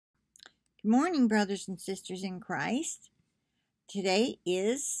Good morning, brothers and sisters in Christ. Today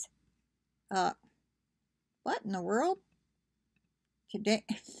is, what in the world? Today,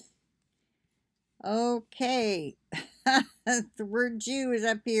 okay. The word Jew is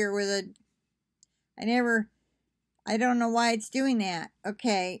up here with a, I don't know why it's doing that.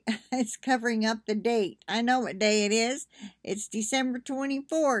 Okay, it's covering up the date. I know what day it is. It's December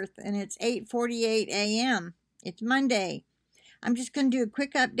 24th, and it's 8:48 a.m. It's Monday. I'm just going to do a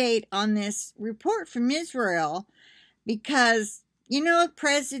quick update on this report from Israel because,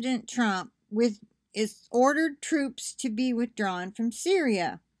 President Trump is ordered troops to be withdrawn from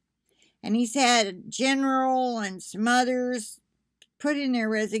Syria. And he's had a general and some others put in their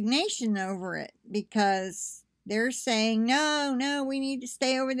resignation over it because they're saying, no, we need to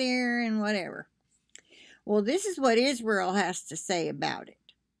stay over there and whatever. Well, this is what Israel has to say about it.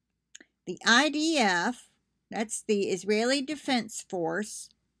 The IDF, that's the Israeli Defense Force,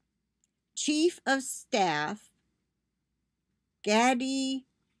 Chief of Staff Gadi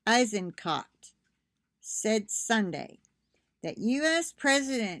Eisenkot said Sunday that U.S.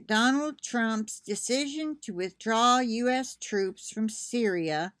 President Donald Trump's decision to withdraw U.S. troops from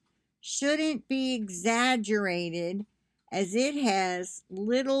Syria shouldn't be exaggerated, as it has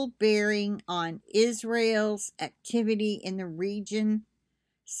little bearing on Israel's activity in the region,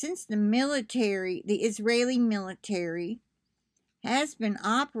 since the Israeli military has been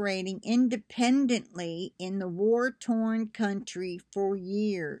operating independently in the war-torn country for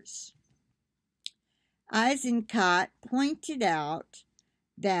years. Eisenkot pointed out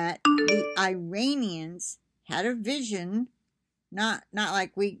that the Iranians had a vision, not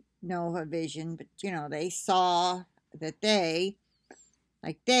like we know of a vision, but they saw that they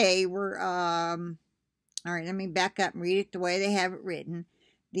were all right, let me back up and read it the way they have it written.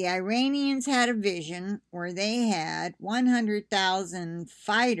 The Iranians had a vision where they had 100,000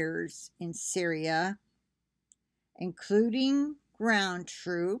 fighters in Syria, including ground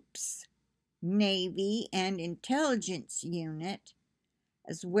troops, Navy, and intelligence unit,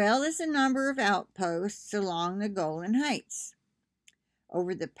 as well as a number of outposts along the Golan Heights.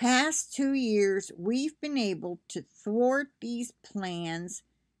 Over the past 2 years, we've been able to thwart these plans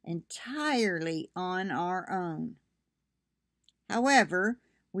entirely on our own. However,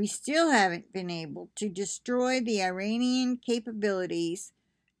 we still haven't been able to destroy the Iranian capabilities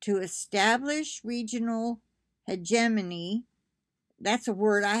to establish regional hegemony. That's a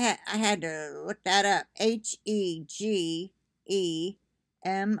word I had to look that up. Hegemony.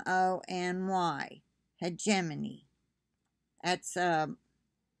 Hegemony. That's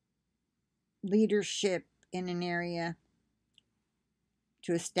leadership in an area,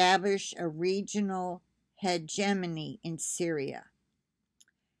 to establish a regional hegemony in Syria.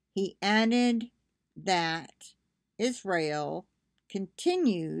 He added that Israel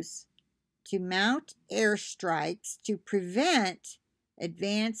continues to mount airstrikes to prevent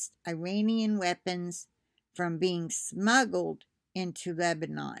advanced Iranian weapons from being smuggled into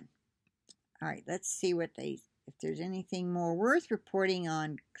Lebanon. All right, let's see if there's anything more worth reporting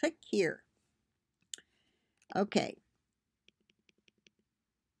on. Click here. Okay.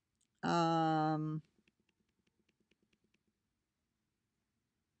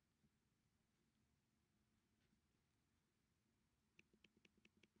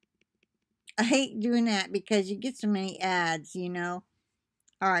 I hate doing that because you get so many ads, All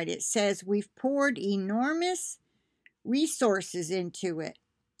right, it says we've poured enormous resources into it.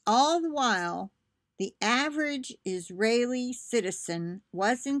 All the while, the average Israeli citizen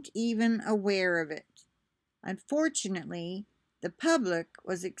wasn't even aware of it. Unfortunately, the public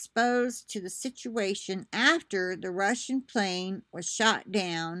was exposed to the situation after the Russian plane was shot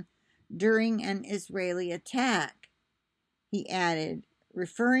down during an Israeli attack. He added,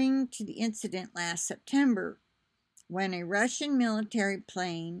 referring to the incident last September when a Russian military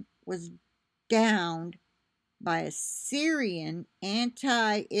plane was downed by a Syrian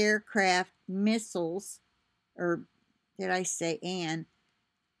anti-aircraft missiles, or did I say and?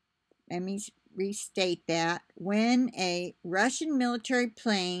 Let me restate that. When a Russian military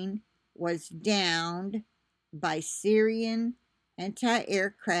plane was downed by Syrian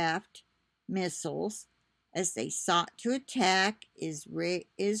anti-aircraft missiles as they sought to attack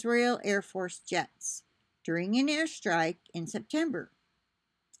Israel Air Force jets during an airstrike in September.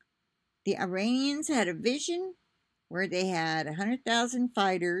 The Iranians had a vision where they had 100,000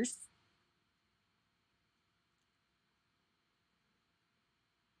 fighters.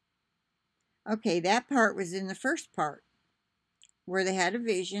 Okay, that part was in the first part, where they had a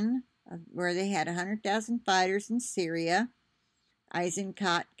vision of where they had 100,000 fighters in Syria,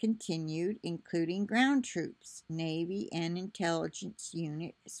 Eisenkot continued, including ground troops, Navy, and intelligence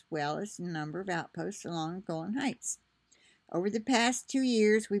unit, as well as a number of outposts along Golan Heights. Over the past 2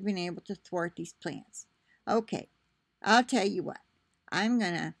 years, we've been able to thwart these plans. Okay, I'll tell you what. I'm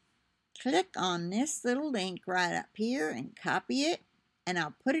going to click on this little link right up here and copy it, and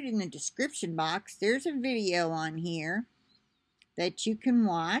I'll put it in the description box. There's a video on here that you can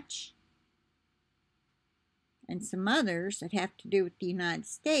watch, and some others that have to do with the United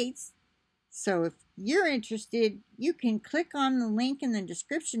States. So if you're interested, you can click on the link in the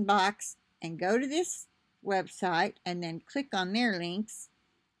description box and go to this website and then click on their links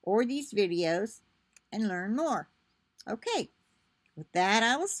or these videos and learn more. Okay, with that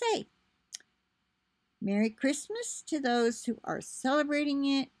I will say Merry Christmas to those who are celebrating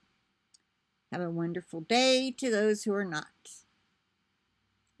it. Have a wonderful day to those who are not.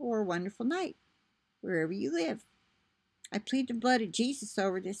 Or a wonderful night, wherever you live. I plead the blood of Jesus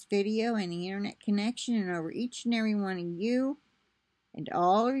over this video and the internet connection and over each and every one of you and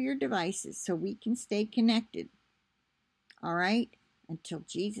all of your devices so we can stay connected. All right? Until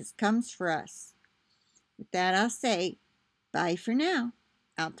Jesus comes for us. With that, I'll say bye for now.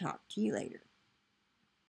 I'll talk to you later.